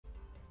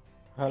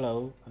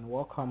Hello and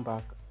welcome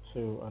back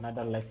to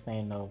another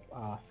lesson of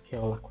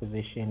skill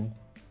acquisition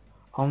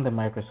on the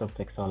Microsoft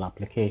Excel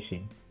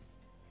application.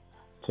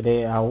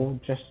 Today I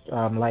would just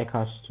like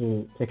us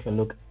to take a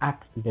look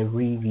at the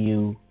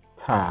review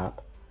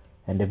tab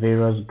and the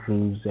various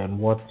groups and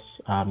what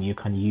you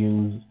can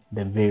use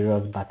the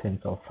various buttons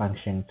or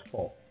functions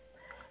for.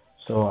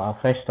 So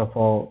first of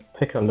all,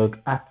 take a look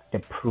at the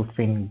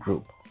proofing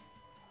group.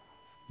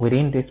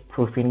 Within this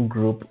proofing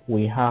group,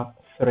 we have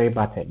three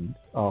buttons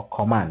or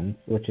commands,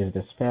 which is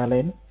the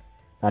spelling.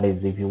 That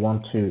is if you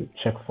want to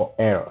check for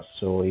errors.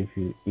 So if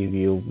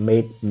you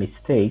made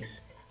mistakes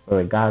with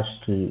regards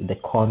to the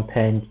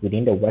content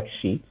within the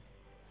worksheet,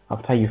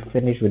 after you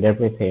finish with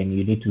everything,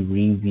 you need to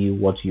review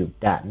what you've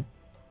done.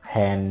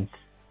 Hence,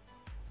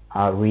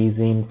 a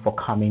reason for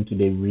coming to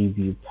the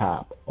review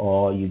tab,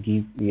 or you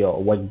give your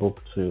workbook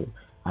to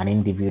an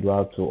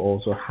individual to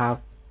also have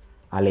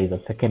at least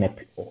a second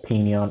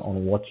opinion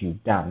on what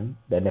you've done,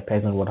 then the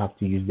person would have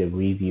to use the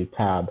review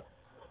tab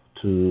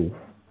to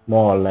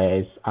more or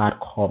less add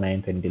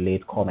comments and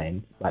delete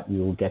comments, but we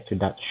will get to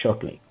that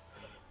shortly.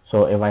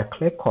 So if I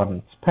click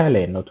on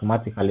spelling,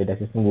 automatically the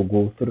system will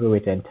go through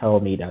it and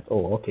tell me that,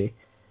 oh, okay,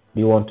 do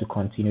you want to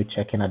continue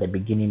checking at the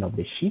beginning of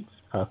the sheet?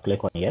 I'll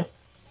click on yes.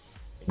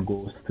 It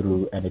goes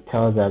through and it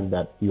tells us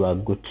that you are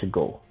good to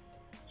go.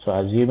 So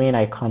assuming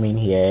I come in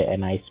here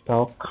and I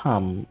spell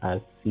come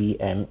as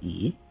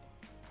CME,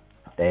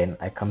 then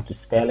I come to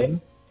spelling.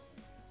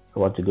 I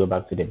want to go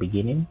back to the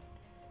beginning.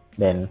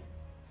 Then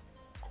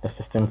the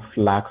system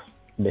flags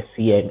the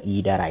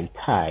CME that I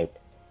typed.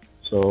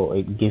 So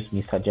it gives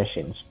me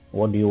suggestions.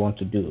 What do you want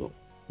to do?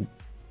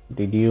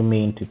 Did you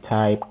mean to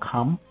type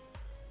come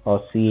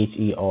or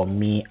CHE or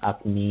me,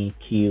 acme,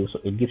 Q?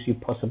 So it gives you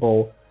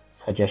possible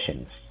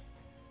suggestions.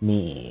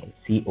 Me,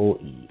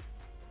 COE.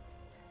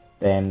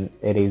 Then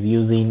it is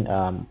using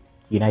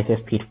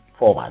United States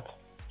format.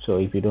 So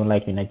if you don't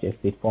like United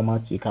States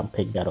format, you can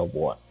pick that up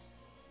what?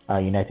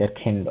 United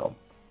Kingdom.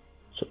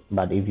 So,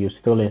 but if you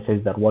still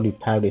insist that what you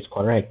typed is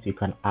correct, you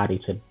can add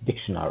it to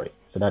dictionary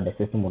so that the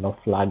system will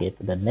not flag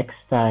it the next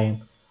time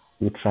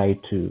you try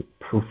to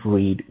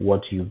proofread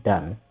what you've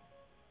done.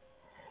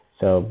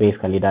 So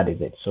basically that is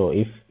it. So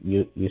if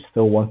you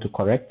still want to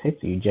correct it,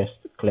 you just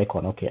click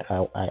on, okay,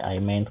 I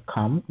meant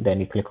come, then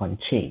you click on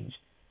change.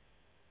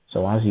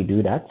 So once you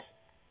do that,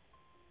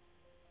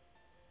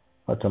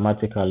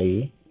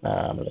 automatically,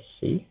 let's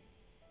see.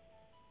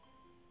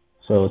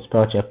 So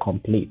spell check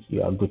complete,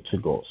 you are good to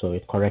go. So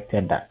it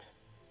corrected that.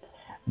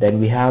 Then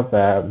we have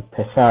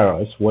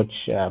thesaurus, which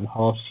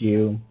helps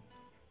you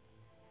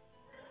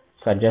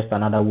suggest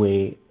another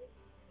way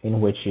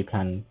in which you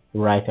can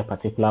write a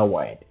particular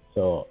word.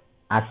 So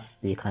as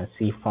you can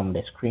see from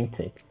the screen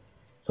tick,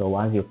 so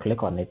once you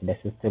click on it, the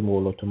system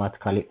will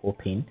automatically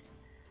open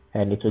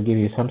and it will give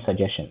you some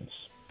suggestions.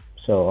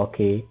 So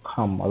okay,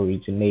 come,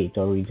 originate,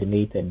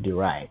 and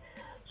derive.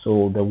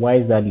 So the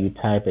words that you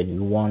type and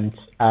you want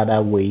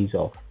other ways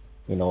of,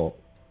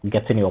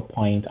 getting your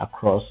point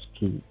across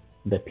to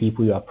the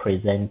people you are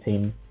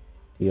presenting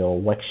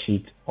your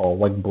worksheet or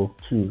workbook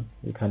to,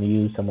 you can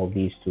use some of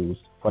these tools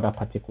for that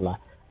particular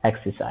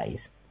exercise.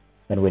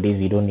 And with this,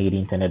 you don't need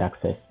internet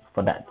access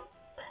for that.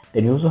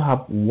 Then you also have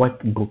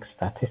workbook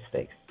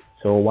statistics.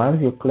 So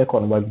once you click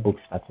on workbook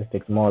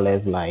statistics, more or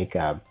less like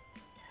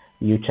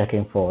you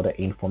checking for the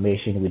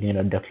information within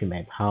a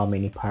document, how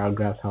many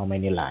paragraphs, how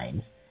many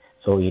lines.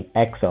 So in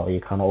Excel, you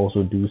can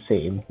also do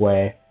same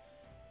where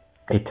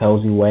it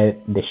tells you where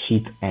the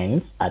sheet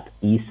ends at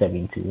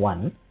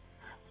E71.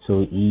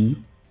 So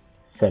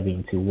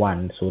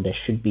E71, so there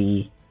should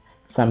be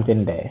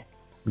something there.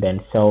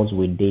 Then cells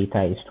with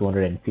data is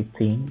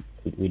 215.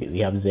 We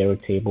have 0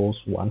 tables,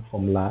 1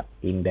 formula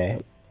in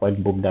the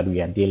workbook that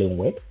we are dealing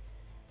with.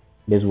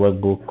 This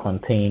workbook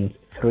contains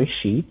 3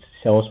 sheets,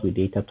 cells with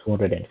data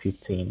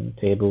 215,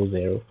 table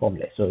 0,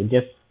 formula. So it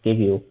just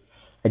gives you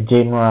a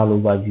general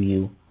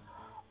overview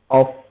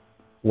of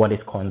what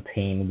is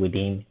contained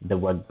within the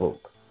workbook.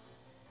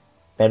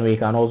 Then we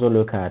can also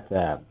look at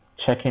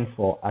checking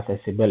for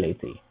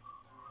accessibility.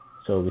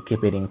 So we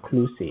keep it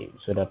inclusive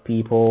so that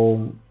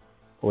people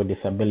with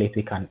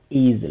disability can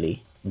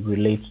easily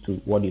relate to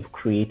what you've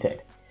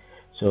created.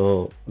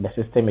 So the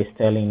system is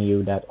telling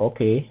you that,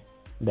 okay,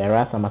 there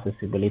are some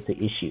accessibility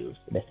issues.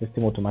 The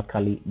system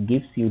automatically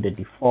gives you the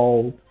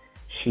default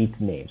sheet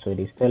name. So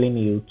it is telling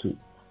you to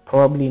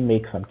probably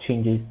make some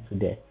changes to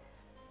the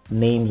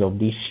names of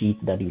these sheets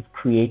that you've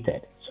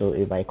created. So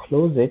if I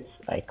close it,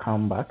 I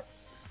come back,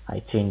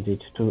 I change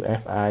it to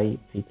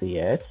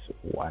FITTS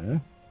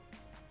 1,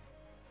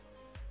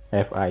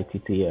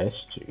 FITTS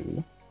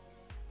 2,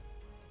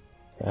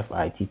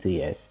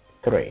 FITTS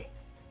 3.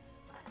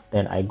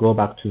 Then I go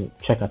back to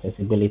check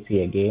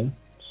accessibility again.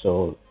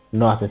 So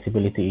no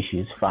accessibility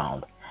issues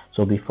found.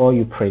 So before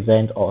you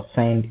present or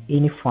send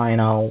any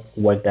final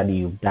work that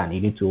you've done,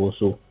 you need to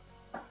also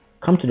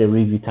come to the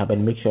review tab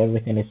and make sure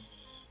everything is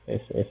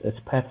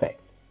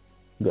perfect.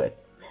 Good.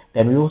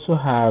 Then we also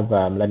have,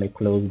 let me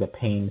close the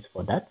panes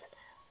for that.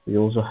 We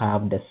also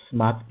have the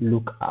smart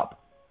lookup.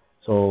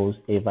 So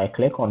if I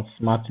click on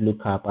smart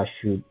lookup, I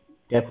should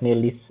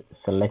definitely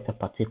select a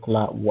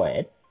particular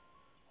word.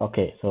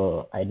 Okay,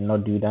 so I did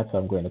not do that, so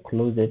I'm going to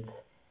close it.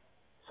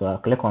 So I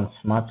click on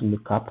smart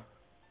lookup,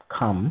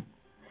 come,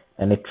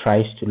 and it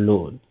tries to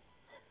load.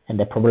 And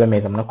the problem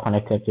is I'm not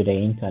connected to the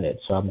internet,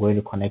 so I'm going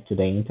to connect to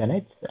the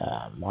internet,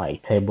 my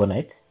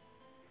TableNet.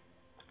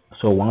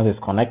 So once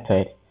it's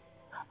connected,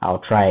 I'll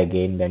try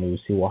again, then we'll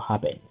see what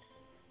happens.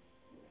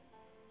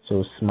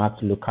 So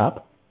smart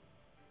lookup,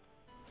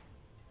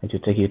 and to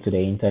take you to the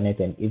internet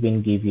and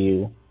even give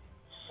you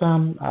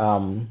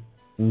some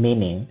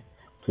meaning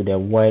to the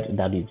word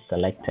that is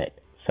selected.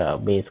 So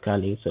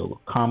basically, so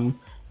come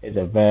is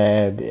a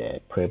verb,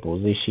 a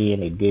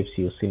preposition, it gives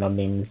you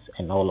synonyms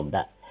and all of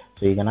that.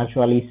 So you can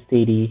actually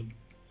study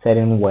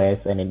certain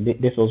words, and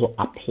this also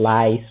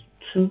applies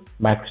to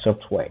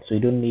Microsoft Word. So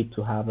you don't need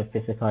to have a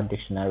physical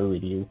dictionary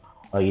with you,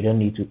 or you don't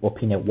need to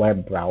open a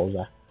web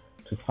browser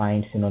to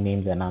find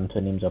synonyms and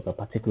antonyms of a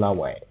particular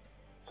word.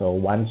 So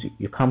once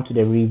you come to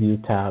the review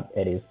tab,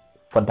 it is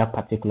for that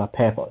particular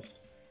purpose,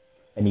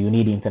 and you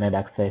need internet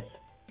access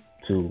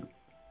to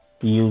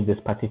use this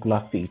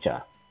particular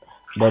feature.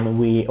 Then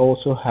we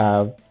also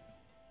have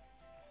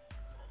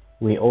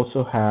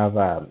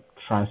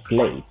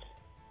translate.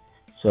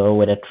 So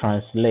with a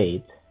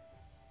translate,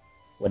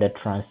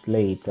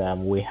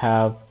 we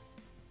have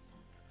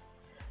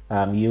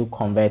you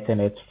converting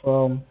it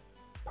from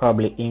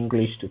probably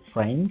English to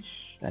French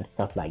and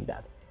stuff like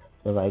that.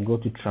 So if I go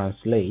to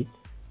translate,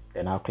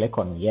 then I'll click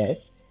on yes.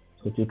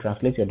 So to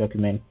translate your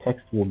document,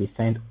 text will be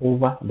sent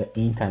over the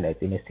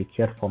internet in a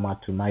secure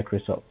format to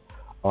Microsoft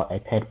or a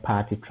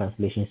third-party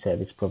translation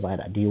service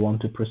provider. Do you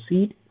want to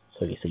proceed?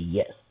 So you say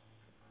yes.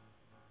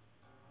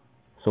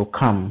 So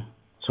come.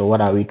 So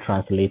what are we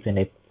translating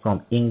it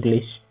from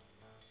English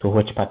to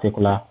which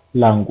particular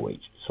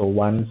language? So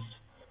once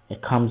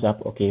it comes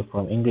up, okay,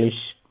 from English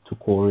to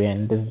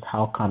Korean, this is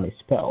how come is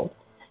spelled.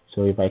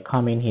 So if I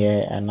come in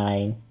here and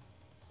I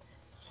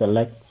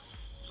select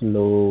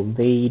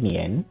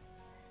Slovenian,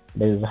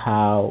 this is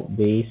how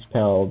they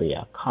spell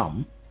their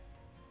come.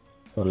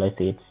 So let's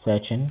say it's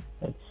searching,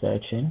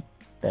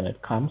 then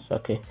it comes.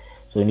 Okay,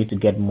 so we need to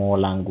get more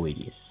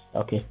languages.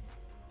 Okay,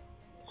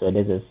 so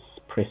this is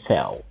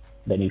pre-sell.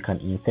 Then you can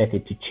insert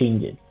it to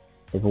change it.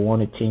 If we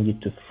want to change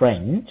it to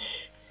French,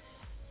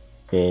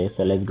 okay,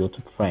 so let's go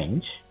to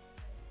French.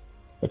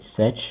 Let's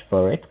search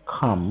for it.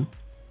 Come.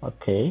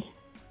 Okay.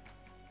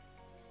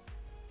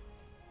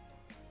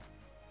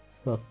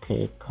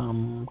 Okay,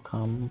 come.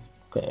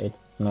 Okay,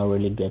 it's not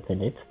really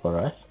getting it for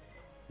us.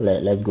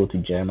 Let's go to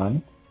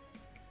German.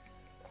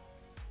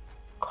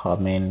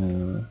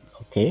 Coming.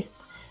 Okay,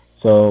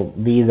 so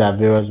these are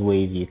various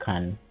ways you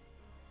can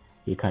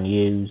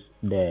use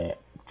the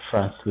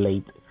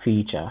translate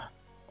feature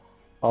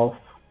of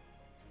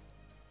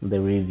the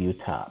review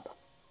tab.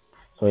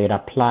 So it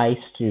applies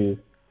to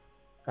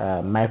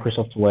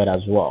Microsoft Word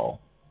as well.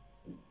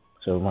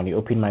 So when you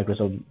open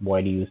Microsoft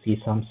Word, you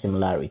see some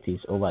similarities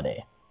over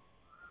there.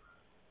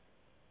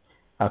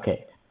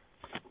 Okay,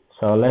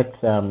 so let's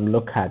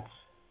look at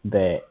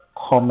the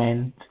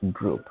comment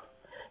group.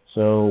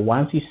 So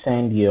once you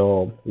send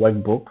your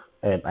workbook,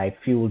 I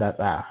feel that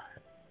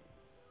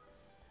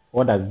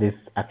what does this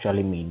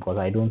actually mean? Because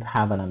I don't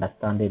have an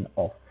understanding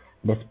of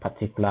this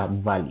particular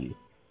value.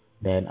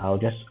 Then I'll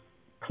just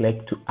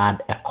click to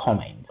add a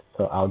comment.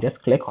 So I'll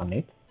just click on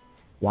it.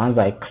 Once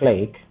I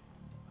click,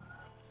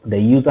 the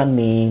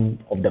username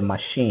of the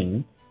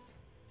machine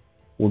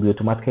will be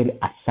automatically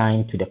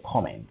assigned to the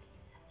comment.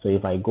 So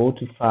if I go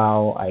to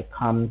file, I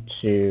come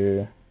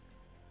to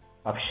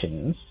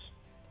options.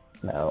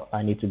 Now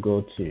I need to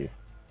go to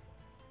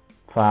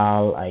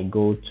file, I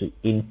go to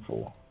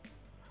info.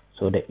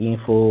 So the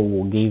info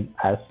will give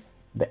us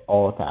the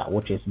author,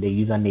 which is the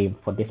username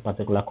for this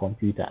particular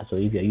computer. So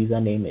if your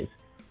username is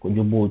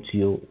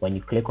Kojobo2, when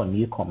you click on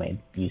new comment,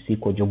 you see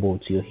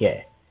Kojobo2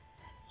 here.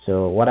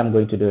 So what I'm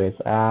going to do is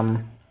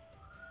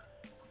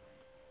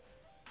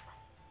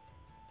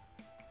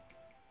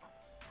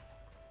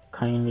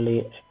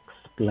kindly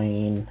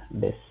explain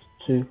this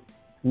to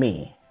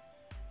me.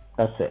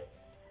 That's it.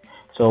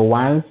 So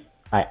once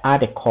I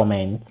add a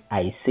comment,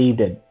 I save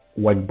the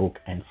workbook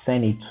and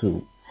send it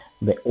to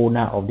the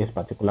owner of this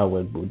particular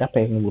workbook. That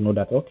person will know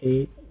that,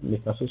 okay,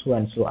 Mr. So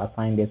and so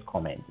assigned this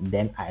comment.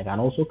 Then I can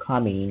also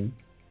come in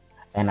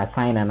and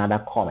assign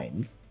another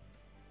comment.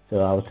 So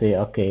I'll say,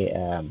 okay,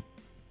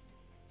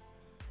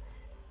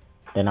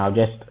 then I'll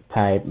just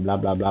type blah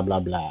blah blah blah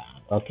blah.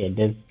 Okay,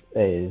 this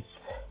is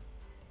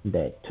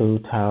the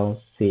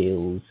total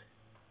sales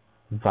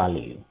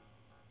value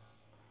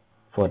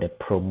for the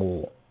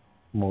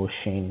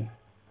promotion,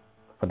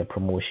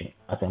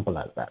 as simple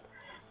as that.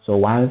 So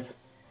once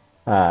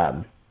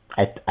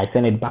I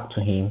send it back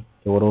to him,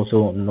 he would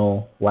also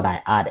know what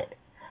I added.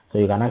 So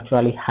you can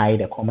actually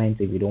hide a comment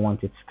if you don't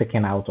want it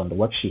sticking out on the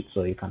worksheet,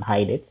 so you can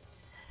hide it.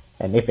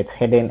 And if it's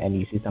hidden and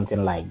you see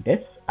something like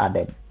this at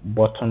the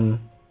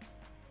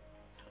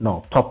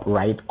top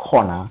right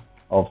corner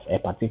of a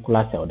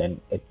particular cell,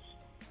 then it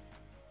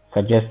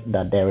suggests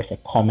that there is a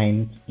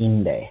comment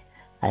in there.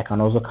 I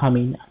can also come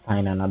in,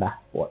 assign another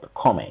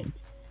comment.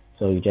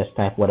 So you just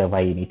type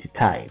whatever you need to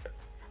type.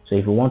 So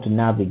if you want to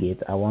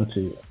navigate, I want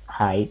to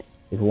hide.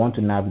 If you want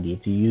to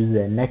navigate, you use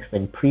the next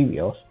and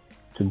previous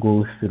to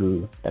go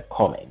through the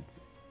comment.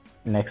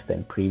 Next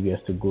and previous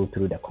to go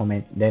through the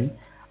comment. Then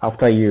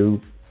after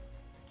you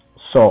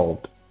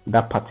solved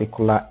that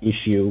particular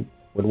issue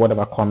with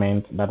whatever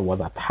comment that was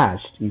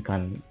attached, you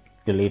can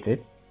delete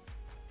it.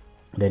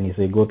 Then you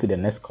say go to the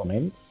next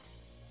comment,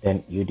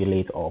 then you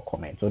delete all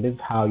comments. So this is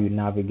how you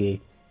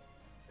navigate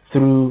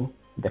through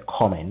the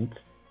comments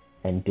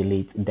and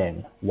delete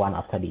them one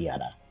after the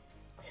other.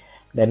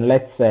 Then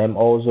let's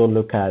also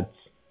look at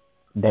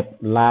the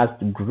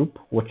last group,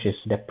 which is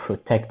the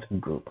protect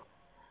group.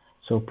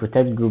 So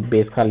protect group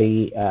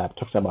basically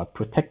talks about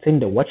protecting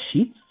the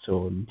worksheet,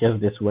 so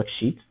just this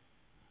worksheet,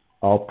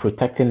 or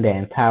protecting the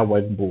entire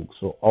workbook,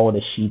 so all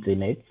the sheets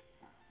in it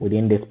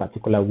within this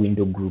particular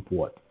window group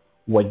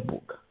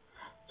workbook.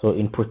 So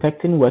in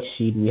protecting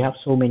worksheet, we have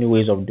so many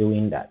ways of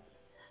doing that.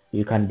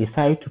 You can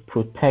decide to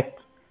protect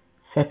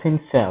certain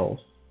cells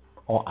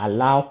or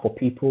allow for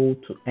people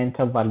to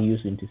enter values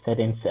into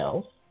certain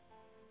cells.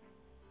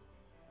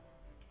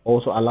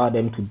 Also allow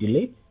them to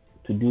delete,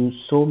 to do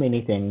so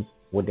many things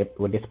with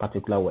this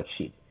particular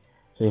worksheet.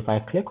 So if I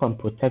click on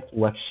protect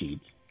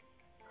worksheet,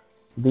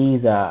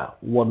 these are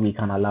what we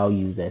can allow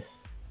users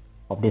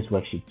of this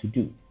worksheet to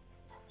do.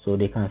 So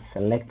they can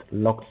select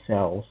locked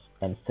cells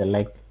and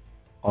select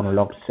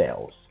unlocked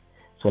cells.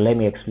 So let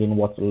me explain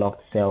what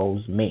locked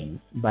cells means.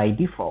 By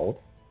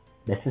default,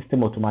 the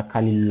system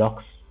automatically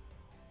locks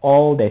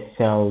all the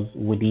cells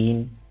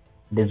within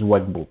this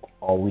workbook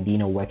or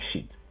within a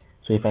worksheet.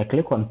 So if I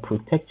click on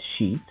protect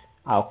sheet,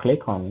 I'll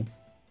click on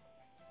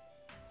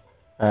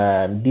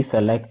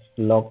deselect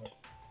locked,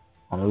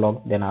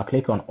 unlocked, then I'll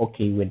click on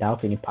OK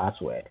without any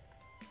password.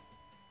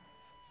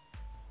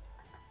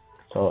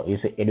 So you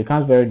see, it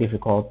becomes very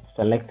difficult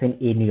selecting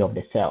any of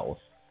the cells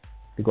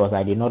because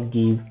I did not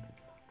give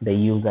the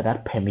user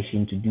that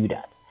permission to do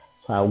that.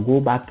 So I'll go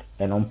back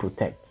and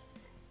unprotect.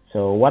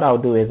 So what I'll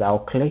do is I'll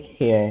click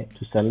here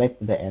to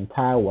select the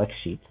entire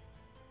worksheet.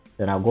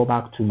 Then I'll go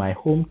back to my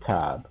home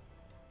tab,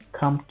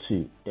 come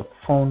to the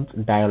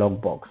font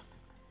dialog box.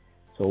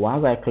 So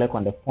once I click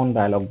on the font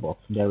dialog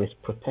box, there is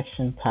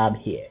protection tab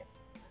here.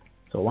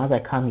 So once I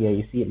come here,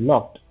 you see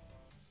locked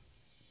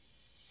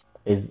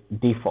is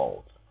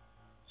default.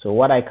 So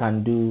what I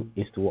can do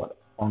is to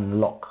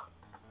unlock.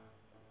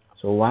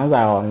 So once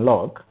I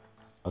unlock,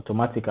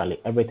 automatically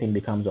everything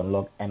becomes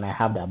unlocked and I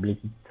have the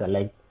ability to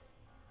select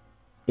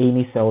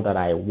any cell that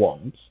I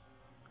want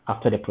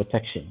after the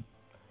protection.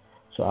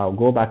 So I'll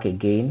go back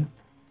again,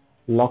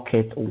 lock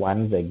it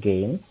once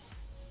again,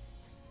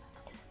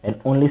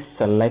 and only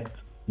select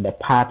the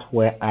part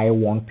where I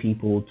want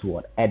people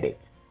to edit.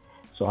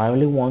 So I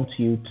only want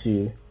you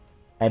to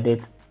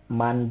edit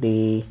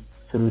Monday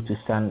through to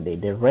Sunday.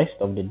 The rest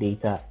of the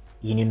data,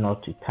 you need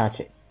not to touch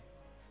it,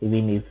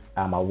 even if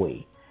I'm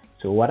away.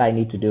 So what I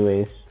need to do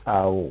is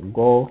I'll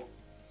go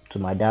to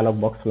my dialog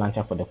box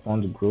launcher for the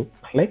font group,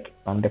 click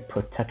on the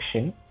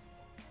protection,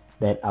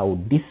 then I will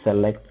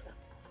deselect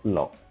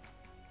lock.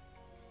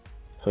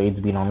 So it's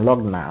been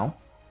unlocked now.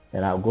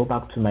 Then I'll go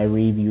back to my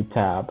review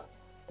tab,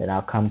 then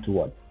I'll come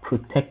to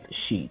protect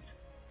sheet.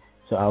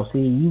 So I'll say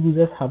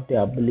users have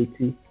the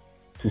ability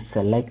to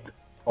select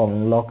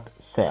unlocked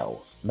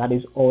cells. That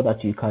is all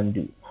that you can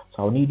do.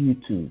 So I'll need you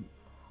to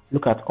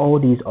look at all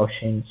these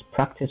options,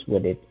 practice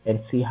with it, and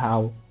see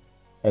how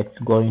it's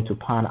going to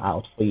pan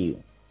out for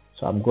you.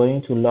 So I'm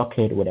going to lock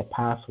it with a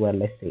password,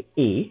 let's say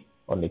A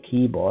on the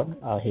keyboard.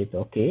 I'll hit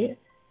OK,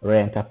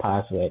 re-enter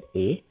password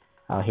A,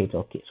 I'll hit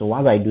OK. So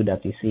once I do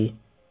that, you see,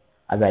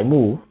 as I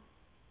move,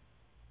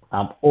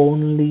 I'm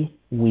only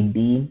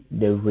within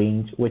the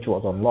range which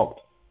was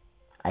unlocked.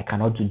 I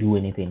cannot do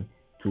anything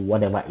to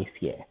whatever is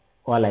here.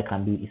 All I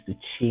can do is to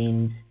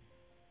change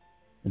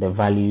the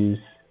values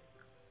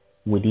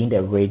within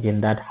the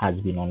region that has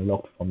been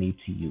unlocked for me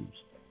to use.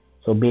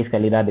 So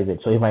basically that is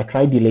it. So if I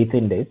try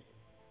deleting this,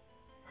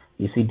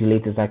 you see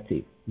delete is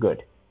active.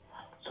 Good.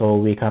 So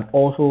we can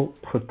also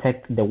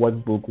protect the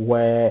workbook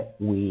where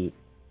we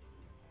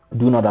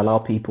do not allow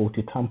people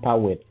to tamper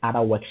with other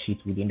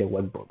worksheets within the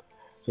workbook.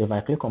 So if I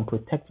click on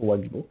protect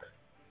workbook,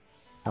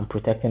 I'm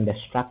protecting the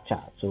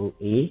structure. So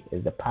A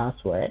is the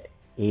password,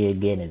 A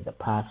again is the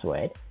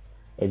password,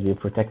 it's been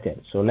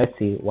protected. So let's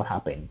see what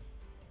happens.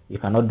 You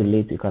cannot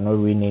delete, you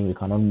cannot rename, you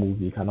cannot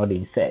move, you cannot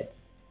insert.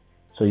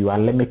 So you are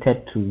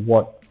limited to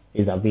what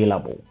is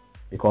available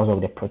because of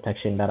the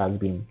protection that has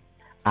been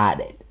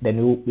added.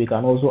 Then we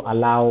can also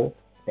allow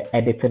the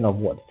editing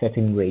of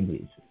certain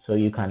ranges. So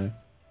you can,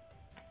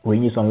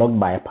 when it's unlocked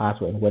by a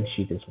password, when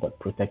sheet is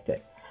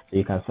protected. So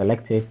you can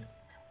select it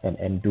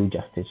and do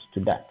justice to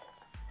that.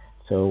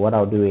 So what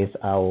I'll do is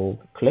I'll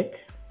click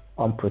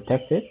on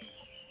protected.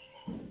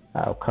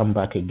 I'll come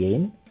back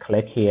again,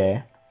 click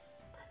here,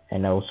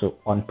 and also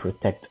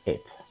unprotect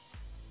it.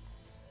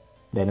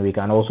 Then we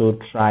can also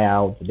try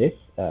out this,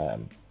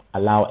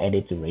 allow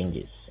edit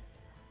ranges.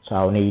 So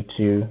I'll need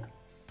to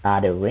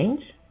add a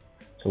range.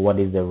 So what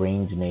is the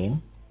range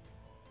name?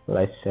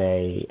 let's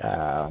say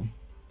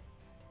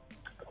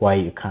where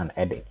you can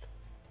edit.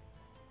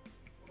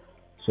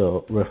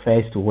 So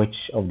refers to which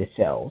of the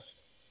cells.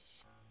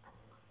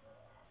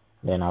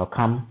 Then I'll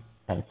come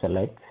and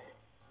select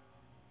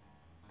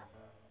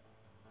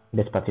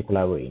this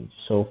particular range.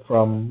 So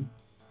from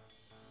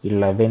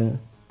 11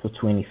 to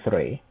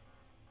 23.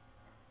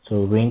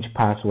 So range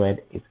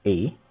password is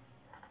A.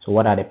 So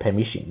what are the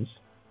permissions?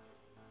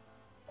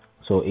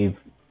 So if,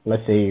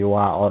 let's say, you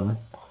are on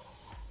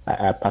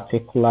a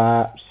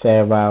particular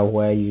server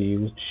where you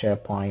use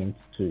SharePoint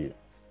to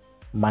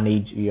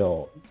manage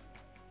your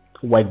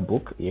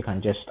workbook, you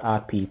can just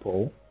add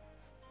people,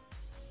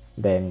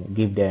 then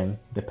give them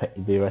the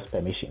various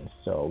permissions.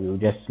 So we'll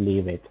just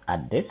leave it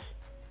at this.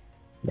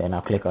 Then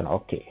I'll click on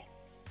OK.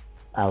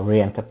 I'll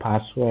re-enter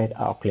password.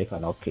 I'll click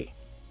on OK.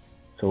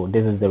 So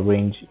this is the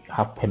range you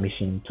have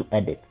permission to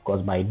edit,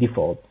 because by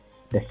default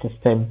the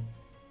system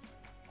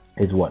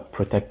is what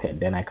protected.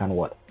 Then I can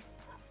what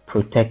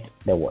protect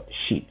the what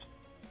sheet.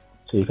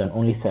 So you can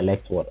only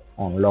select what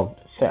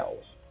unlocked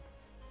cells.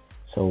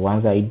 So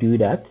once I do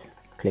that,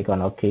 click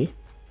on OK.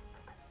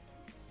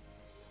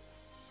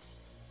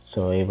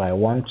 So if I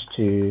want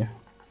to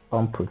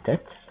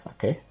unprotect,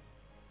 okay,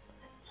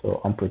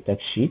 so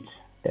unprotect sheet,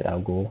 then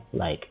I'll go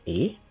like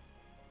A,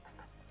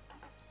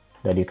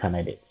 that you can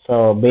edit.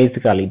 So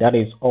basically that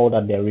is all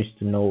that there is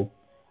to know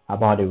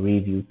about the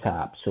review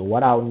tab. So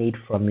what I'll need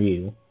from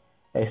you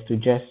is to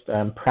just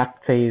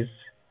practice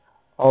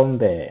on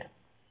the,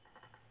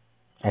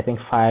 I think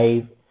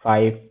five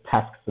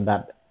tasks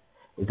that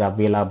is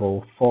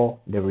available for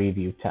the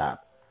review tab.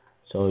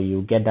 So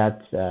you get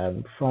that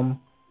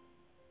from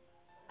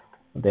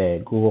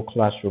the Google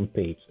Classroom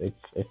page.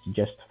 It's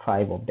just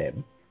 5 of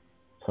them.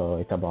 So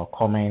it's about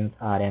comments,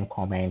 adding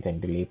comments,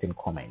 and deleting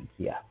comments.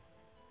 Yeah,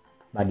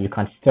 but you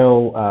can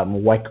still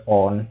work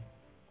on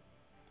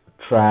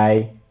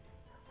try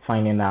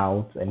finding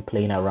out and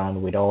playing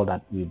around with all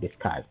that we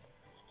discussed,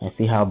 and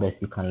see how best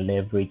you can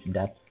leverage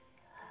that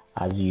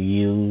as you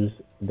use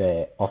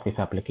the Office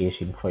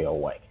application for your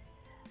work.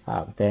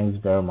 Thanks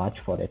very much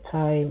for the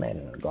time,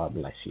 and God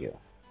bless you.